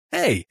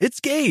Hey, it's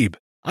Gabe.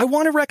 I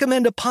want to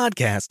recommend a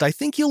podcast I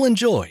think you'll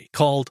enjoy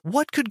called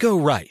What Could Go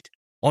Right.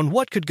 On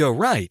What Could Go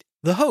Right,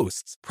 the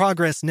hosts,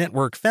 Progress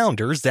Network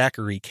founder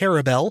Zachary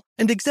Karabell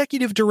and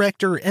executive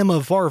director Emma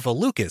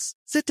Varva-Lucas,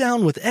 sit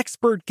down with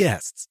expert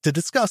guests to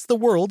discuss the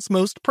world's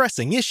most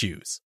pressing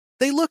issues.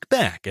 They look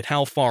back at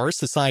how far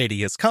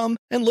society has come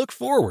and look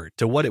forward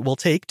to what it will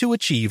take to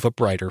achieve a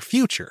brighter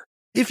future.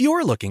 If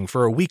you're looking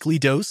for a weekly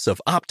dose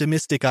of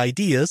optimistic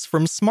ideas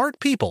from smart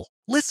people,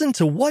 listen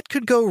to What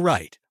Could Go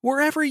Right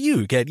wherever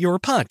you get your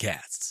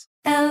podcasts.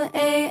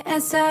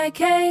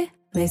 LASIK,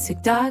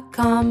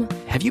 LASIK.com.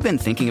 Have you been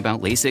thinking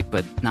about LASIK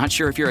but not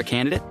sure if you're a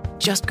candidate?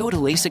 Just go to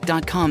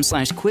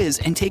LASIK.com/quiz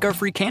and take our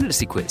free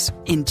candidacy quiz.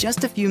 In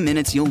just a few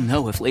minutes, you'll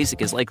know if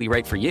LASIK is likely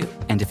right for you.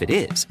 And if it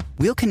is,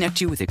 we'll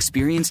connect you with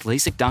experienced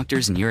LASIK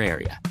doctors in your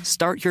area.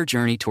 Start your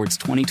journey towards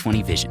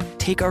 20/20 vision.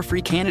 Take our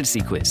free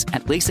candidacy quiz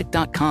at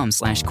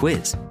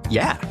LASIK.com/quiz.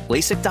 Yeah,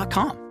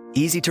 LASIK.com.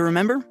 Easy to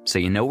remember, so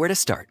you know where to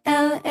start.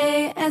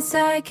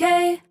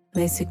 LASIK,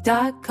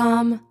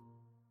 LASIK.com.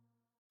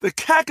 The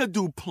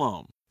Kakadu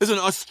plum is an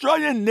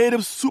Australian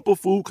native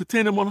superfood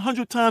containing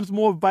 100 times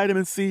more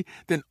vitamin C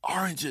than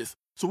oranges.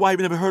 So why have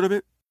you never heard of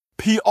it?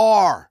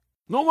 PR.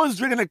 No one's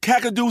drinking a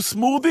Kakadu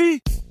smoothie?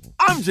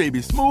 I'm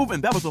JB Smoove,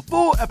 and that was a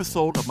full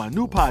episode of my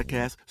new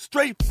podcast,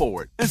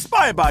 Straightforward,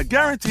 inspired by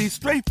guaranteed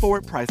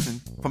straightforward pricing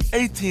from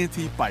AT&T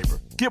Fiber.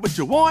 Get what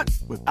you want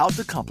without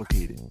the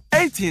complicated.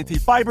 AT&T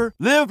Fiber,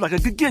 live like a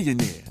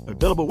gigillionaire.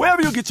 Available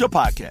wherever you get your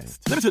podcasts.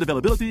 Limited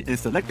availability in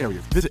select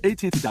areas. Visit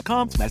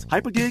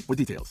AT&T.com/hypergig for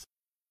details.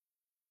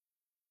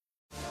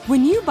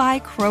 When you buy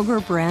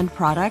Kroger brand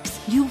products,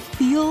 you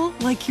feel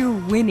like you're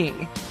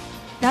winning.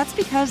 That's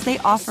because they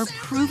offer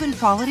proven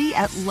quality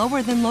at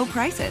lower than low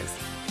prices.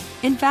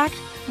 In fact,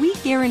 we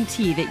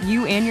guarantee that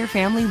you and your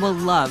family will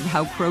love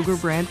how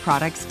Kroger brand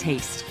products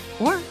taste,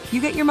 or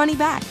you get your money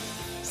back.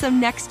 So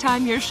next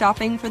time you're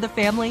shopping for the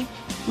family,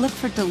 look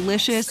for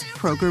delicious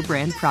Kroger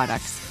brand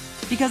products,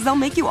 because they'll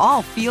make you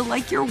all feel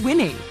like you're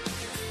winning.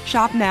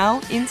 Shop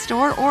now,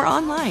 in-store, or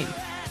online.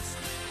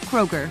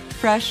 Kroger,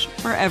 fresh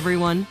for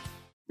everyone.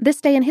 This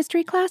Day in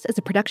History class is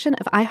a production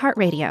of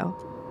iHeartRadio.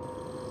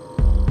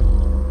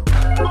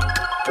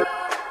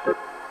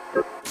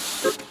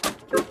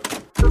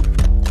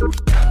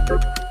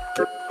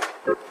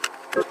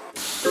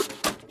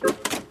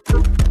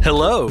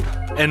 Hello,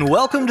 and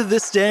welcome to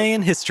This Day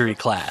in History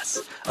class,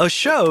 a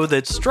show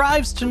that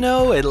strives to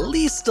know at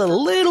least a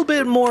little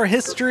bit more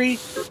history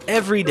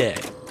every day.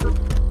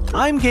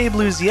 I'm Gabe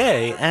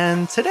Luzier,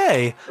 and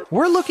today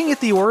we're looking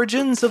at the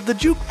origins of the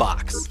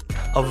jukebox,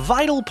 a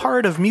vital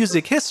part of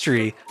music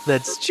history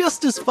that's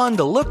just as fun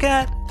to look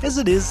at as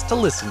it is to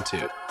listen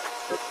to.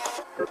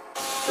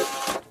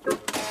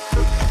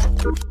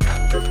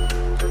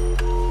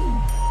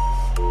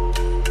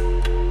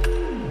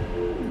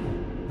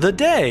 The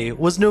day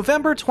was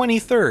November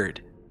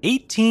 23rd,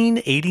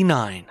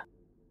 1889.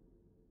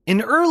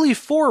 An early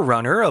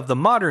forerunner of the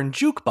modern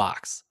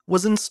jukebox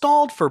was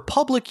installed for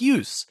public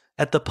use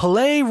at the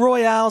Palais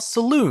Royal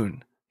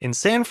Saloon in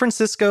San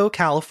Francisco,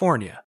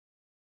 California.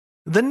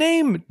 The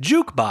name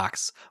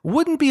jukebox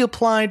wouldn't be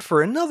applied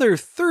for another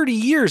 30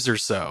 years or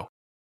so.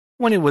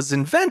 When it was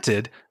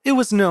invented, it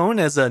was known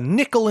as a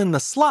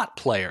nickel-in-the-slot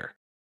player.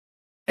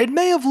 It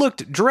may have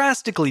looked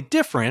drastically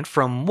different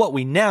from what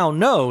we now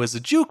know as a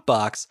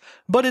jukebox,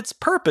 but its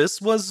purpose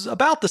was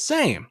about the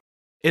same.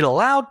 It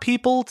allowed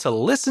people to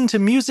listen to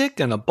music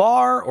in a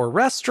bar or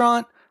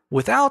restaurant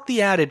without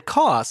the added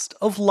cost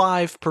of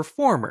live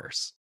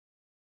performers.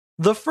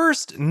 The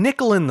first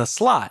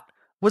nickel-in-the-slot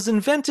was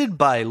invented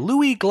by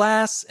Louis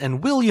Glass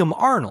and William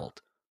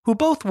Arnold, who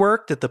both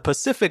worked at the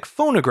Pacific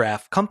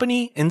Phonograph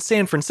Company in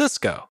San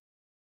Francisco.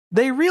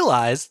 They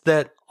realized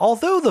that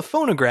although the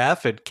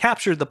phonograph had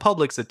captured the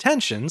public's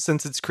attention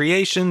since its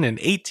creation in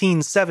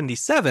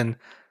 1877,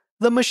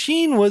 the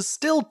machine was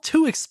still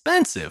too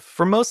expensive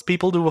for most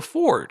people to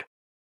afford.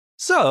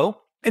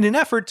 So, in an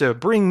effort to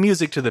bring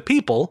music to the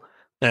people,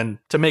 and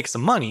to make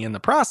some money in the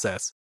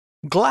process,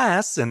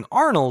 Glass and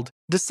Arnold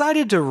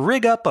decided to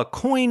rig up a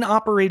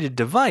coin-operated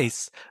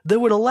device that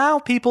would allow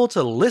people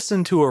to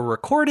listen to a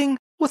recording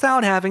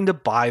without having to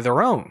buy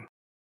their own.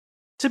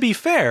 To be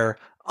fair,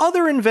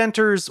 other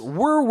inventors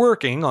were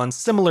working on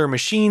similar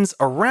machines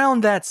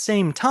around that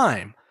same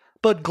time,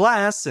 but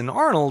Glass and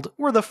Arnold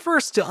were the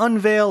first to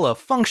unveil a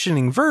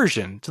functioning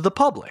version to the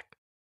public.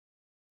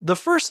 The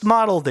first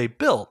model they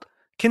built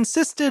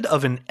consisted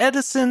of an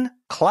Edison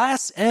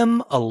Class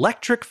M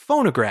electric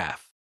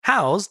phonograph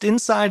housed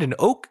inside an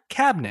oak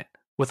cabinet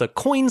with a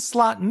coin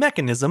slot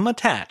mechanism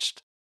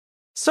attached.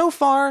 So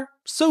far,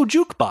 so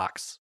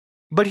jukebox.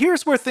 But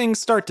here's where things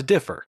start to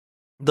differ.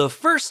 The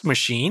first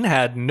machine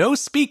had no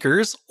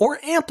speakers or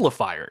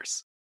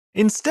amplifiers.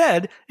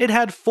 Instead, it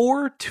had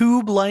 4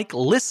 tube-like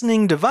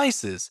listening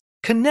devices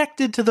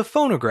connected to the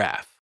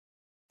phonograph.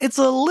 It's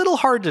a little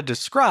hard to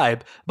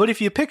describe, but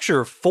if you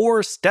picture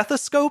 4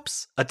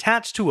 stethoscopes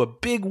attached to a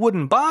big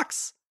wooden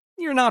box,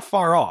 you're not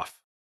far off.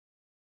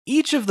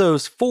 Each of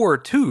those 4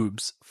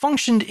 tubes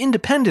functioned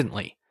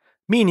independently,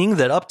 meaning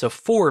that up to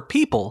 4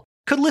 people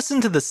could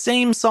listen to the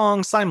same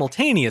song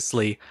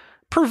simultaneously,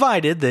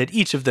 provided that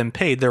each of them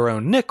paid their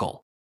own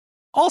nickel.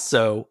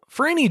 Also,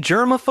 for any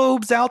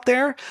germaphobes out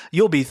there,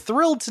 you'll be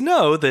thrilled to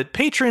know that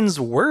patrons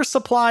were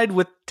supplied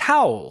with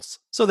towels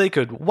so they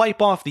could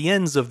wipe off the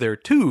ends of their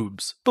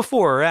tubes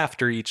before or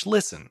after each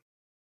listen.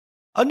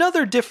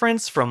 Another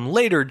difference from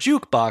later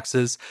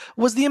jukeboxes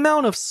was the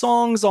amount of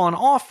songs on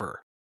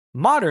offer.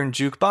 Modern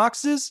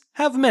jukeboxes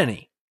have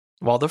many,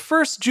 while the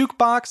first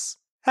jukebox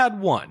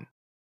had one.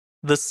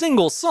 The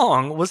single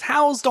song was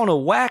housed on a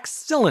wax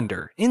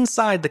cylinder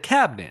inside the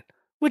cabinet,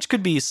 which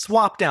could be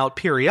swapped out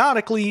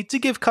periodically to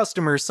give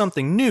customers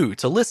something new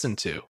to listen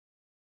to.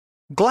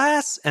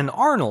 Glass and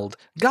Arnold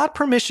got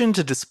permission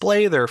to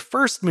display their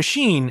first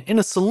machine in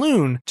a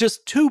saloon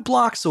just 2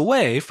 blocks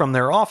away from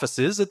their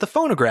offices at the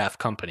phonograph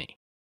company.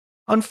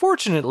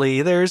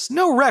 Unfortunately, there's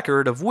no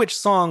record of which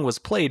song was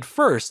played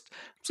first,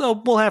 so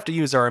we'll have to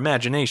use our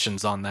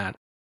imaginations on that.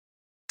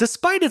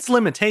 Despite its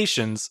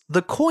limitations,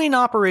 the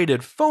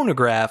coin-operated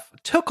phonograph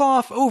took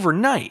off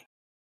overnight.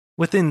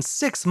 Within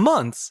 6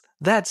 months,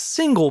 that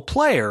single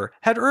player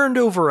had earned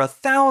over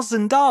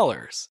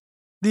 $1,000,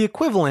 the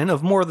equivalent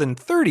of more than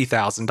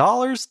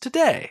 $30,000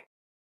 today.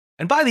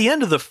 And by the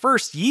end of the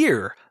first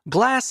year,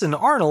 Glass and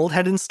Arnold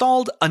had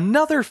installed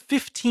another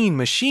 15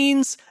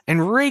 machines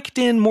and raked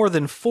in more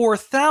than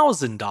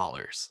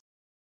 $4,000.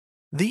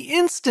 The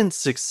instant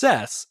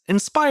success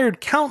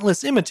inspired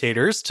countless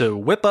imitators to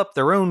whip up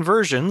their own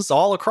versions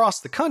all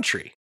across the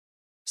country.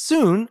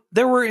 Soon,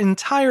 there were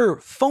entire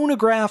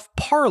phonograph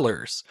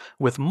parlors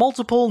with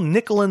multiple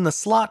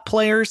nickel-in-the-slot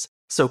players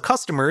so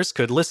customers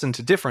could listen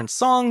to different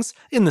songs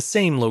in the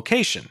same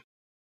location.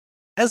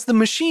 As the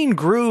machine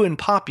grew in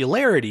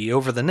popularity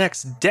over the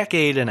next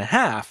decade and a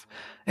half,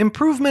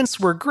 improvements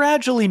were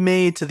gradually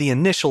made to the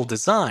initial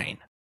design.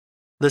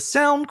 The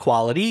sound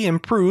quality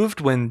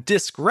improved when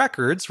disc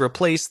records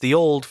replaced the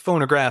old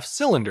phonograph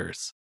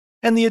cylinders,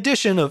 and the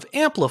addition of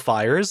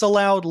amplifiers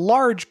allowed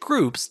large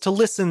groups to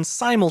listen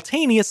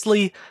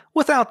simultaneously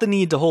without the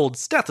need to hold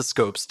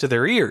stethoscopes to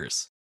their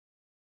ears.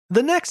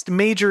 The next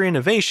major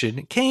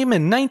innovation came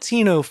in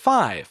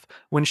 1905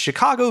 when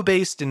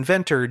Chicago-based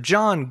inventor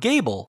John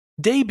Gable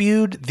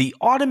debuted the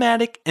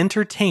Automatic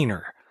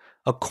Entertainer,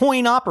 a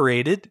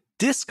coin-operated,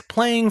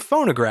 disc-playing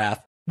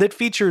phonograph that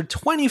featured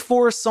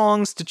 24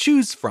 songs to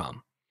choose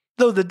from,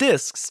 though the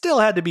discs still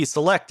had to be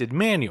selected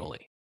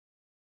manually.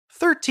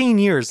 13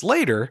 years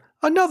later,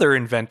 another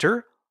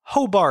inventor,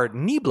 Hobart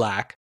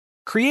Niblack,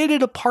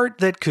 created a part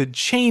that could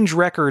change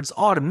records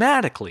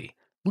automatically,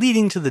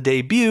 leading to the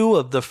debut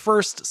of the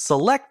first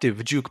selective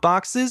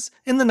jukeboxes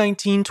in the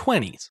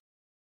 1920s.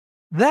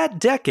 That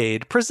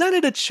decade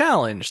presented a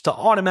challenge to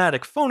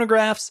automatic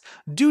phonographs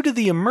due to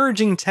the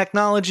emerging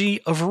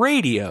technology of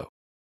radio.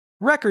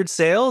 Record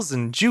sales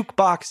and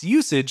jukebox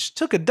usage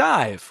took a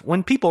dive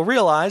when people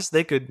realized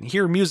they could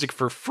hear music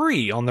for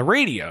free on the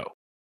radio.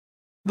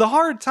 The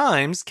hard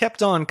times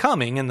kept on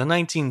coming in the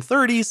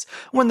 1930s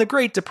when the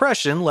Great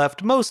Depression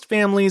left most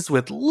families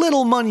with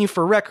little money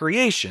for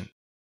recreation,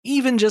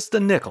 even just a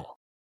nickel.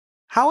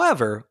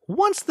 However,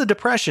 once the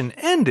Depression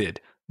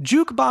ended,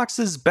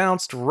 jukeboxes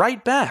bounced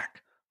right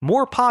back,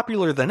 more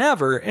popular than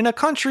ever in a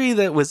country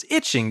that was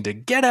itching to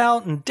get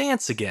out and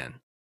dance again.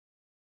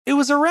 It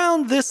was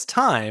around this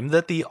time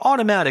that the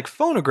automatic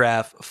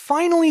phonograph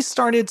finally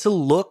started to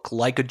look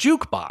like a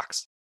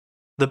jukebox.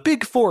 The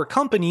big 4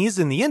 companies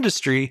in the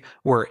industry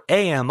were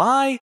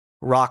AMI,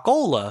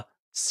 Rockola,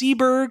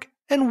 Seeburg,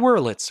 and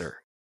Wurlitzer.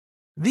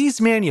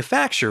 These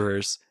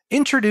manufacturers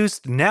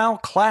introduced now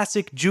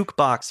classic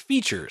jukebox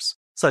features,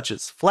 such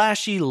as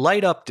flashy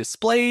light-up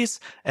displays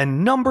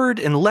and numbered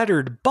and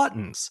lettered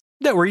buttons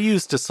that were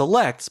used to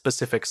select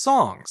specific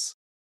songs.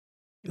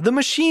 The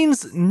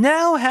machines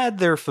now had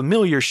their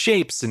familiar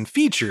shapes and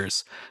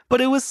features,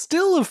 but it was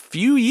still a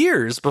few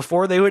years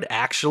before they would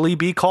actually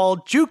be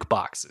called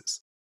jukeboxes.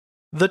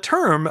 The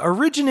term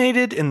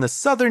originated in the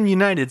southern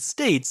United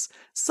States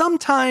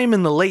sometime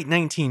in the late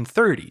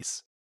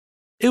 1930s.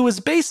 It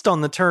was based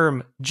on the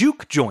term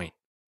juke joint,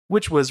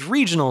 which was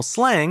regional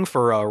slang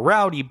for a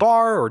rowdy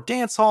bar or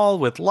dance hall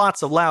with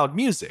lots of loud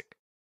music.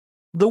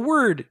 The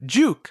word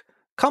juke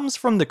comes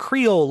from the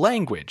Creole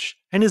language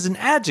and is an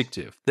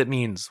adjective that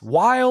means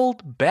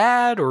wild,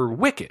 bad, or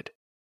wicked.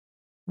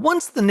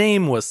 Once the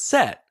name was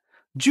set,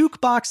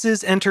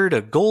 jukeboxes entered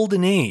a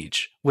golden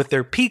age, with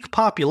their peak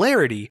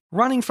popularity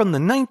running from the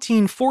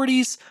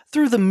 1940s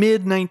through the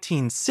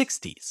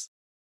mid-1960s.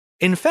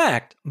 In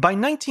fact, by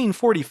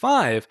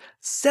 1945,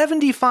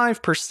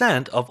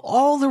 75% of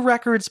all the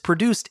records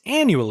produced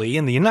annually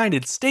in the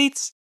United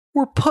States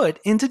were put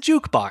into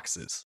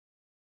jukeboxes.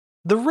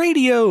 The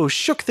radio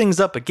shook things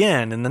up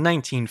again in the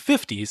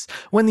 1950s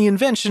when the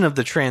invention of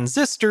the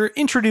transistor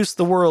introduced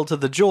the world to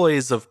the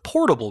joys of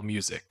portable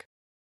music.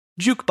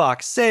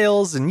 Jukebox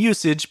sales and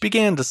usage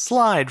began to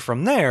slide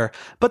from there,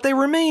 but they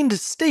remained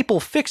staple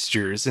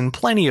fixtures in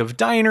plenty of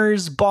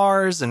diners,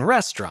 bars, and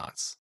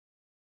restaurants.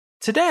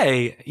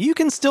 Today, you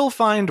can still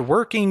find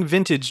working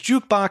vintage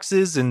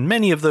jukeboxes in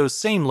many of those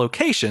same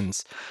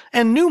locations,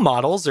 and new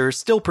models are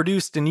still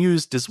produced and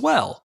used as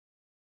well,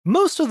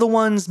 Most of the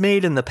ones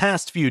made in the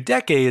past few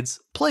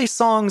decades play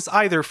songs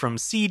either from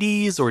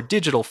CDs or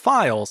digital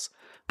files,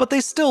 but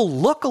they still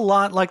look a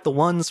lot like the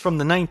ones from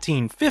the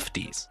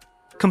 1950s,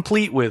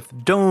 complete with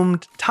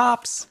domed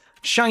tops,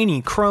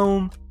 shiny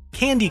chrome,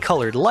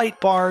 candy-colored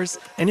light bars,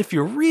 and if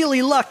you're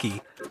really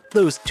lucky,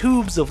 those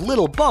tubes of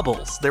little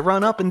bubbles that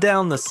run up and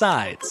down the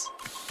sides.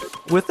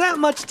 With that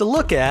much to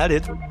look at,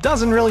 it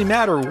doesn't really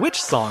matter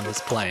which song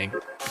is playing.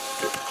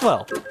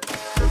 Well,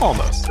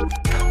 almost.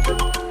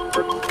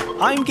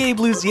 I'm Gabe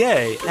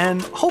Luzier,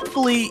 and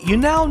hopefully you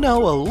now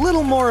know a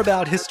little more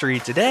about history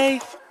today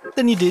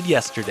than you did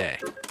yesterday.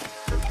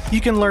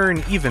 You can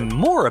learn even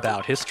more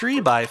about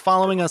history by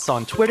following us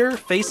on Twitter,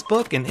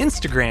 Facebook, and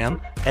Instagram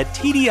at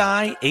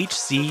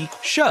TDIHC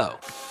Show.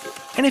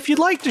 And if you'd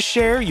like to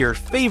share your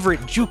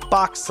favorite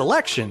jukebox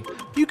selection,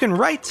 you can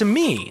write to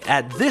me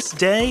at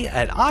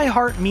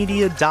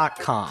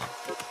thisday@iheartmedia.com.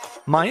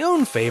 My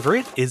own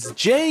favorite is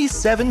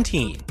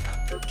J17.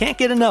 Can't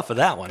get enough of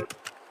that one.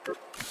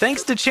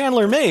 Thanks to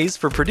Chandler Mays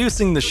for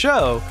producing the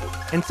show,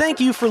 and thank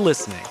you for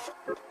listening.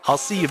 I'll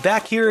see you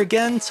back here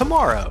again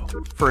tomorrow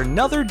for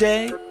another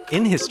day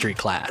in history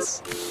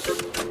class.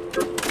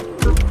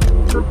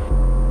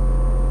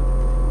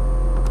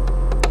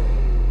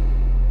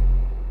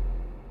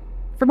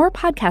 For more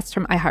podcasts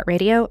from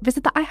iHeartRadio,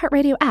 visit the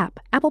iHeartRadio app,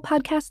 Apple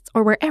Podcasts,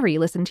 or wherever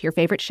you listen to your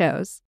favorite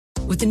shows.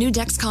 With the new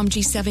Dexcom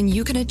G7,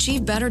 you can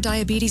achieve better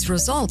diabetes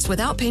results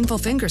without painful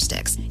finger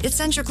sticks. It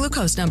sends your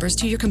glucose numbers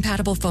to your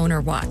compatible phone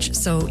or watch,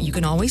 so you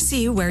can always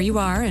see where you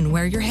are and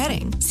where you're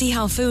heading. See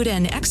how food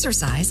and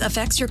exercise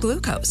affects your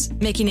glucose,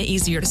 making it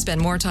easier to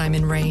spend more time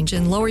in range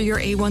and lower your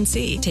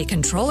A1C. Take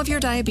control of your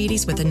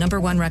diabetes with the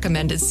 #1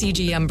 recommended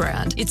CGM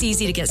brand. It's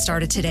easy to get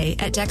started today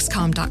at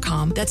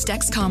Dexcom.com. That's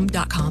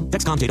Dexcom.com.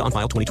 Dexcom data on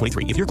file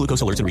 2023. If your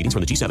glucose alerts and readings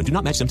from the G7 do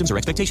not match symptoms or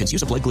expectations,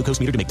 use a blood glucose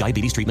meter to make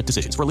diabetes treatment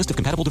decisions. For a list of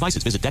compatible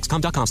devices, visit Dexcom.com/compatibility.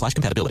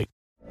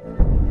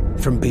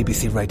 From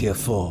BBC Radio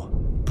 4,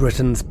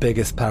 Britain's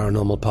biggest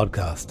paranormal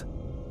podcast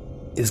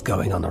is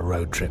going on a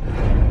road trip.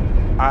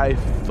 I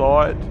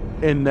thought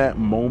in that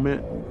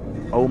moment,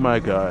 oh my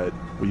God,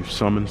 we've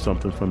summoned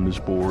something from this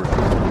board.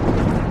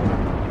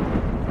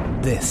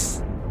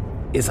 This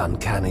is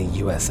Uncanny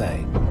USA.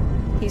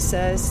 He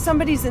says,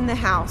 somebody's in the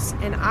house,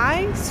 and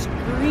I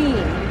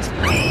screamed.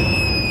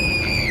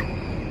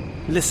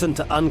 Listen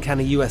to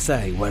Uncanny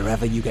USA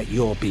wherever you get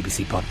your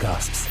BBC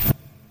podcasts,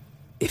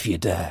 if you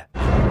dare.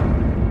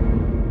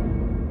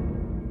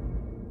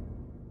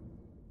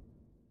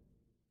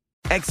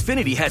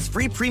 Xfinity has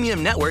free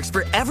premium networks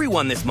for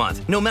everyone this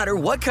month, no matter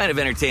what kind of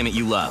entertainment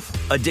you love.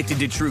 Addicted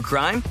to true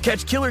crime?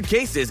 Catch killer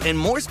cases and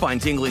more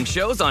spine-tingling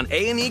shows on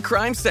A&E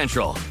Crime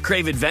Central.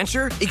 Crave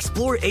adventure?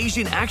 Explore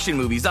Asian action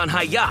movies on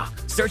Hi-YAH.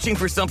 Searching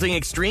for something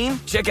extreme?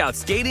 Check out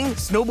skating,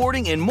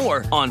 snowboarding, and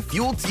more on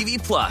Fuel TV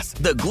Plus,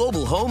 the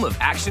global home of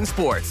action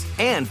sports.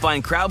 And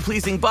find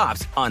crowd-pleasing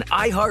bops on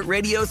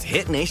iHeartRadio's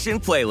Hit Nation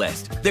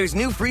playlist. There's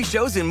new free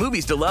shows and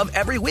movies to love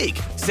every week.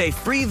 Say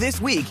free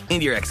this week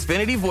in your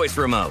Xfinity voice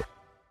remote.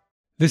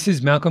 This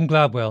is Malcolm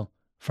Gladwell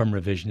from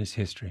Revisionist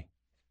History.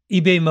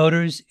 eBay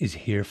Motors is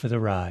here for the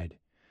ride.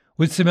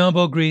 With some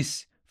elbow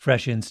grease,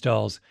 fresh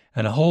installs,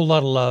 and a whole lot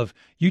of love,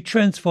 you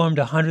transformed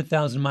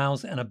 100,000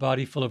 miles and a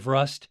body full of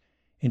rust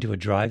into a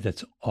drive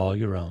that's all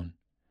your own.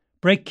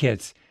 Brake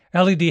kits,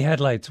 LED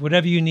headlights,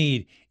 whatever you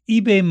need,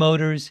 eBay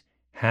Motors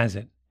has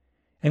it.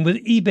 And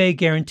with eBay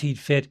Guaranteed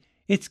Fit,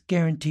 it's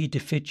guaranteed to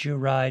fit your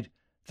ride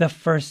the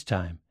first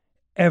time,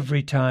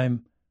 every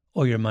time,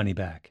 or your money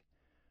back.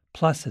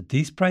 Plus, at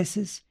these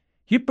prices,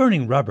 you're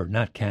burning rubber,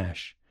 not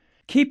cash.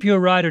 Keep your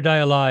ride or die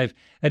alive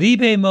at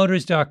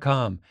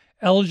ebaymotors.com.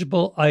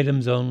 Eligible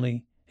items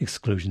only.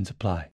 Exclusions apply.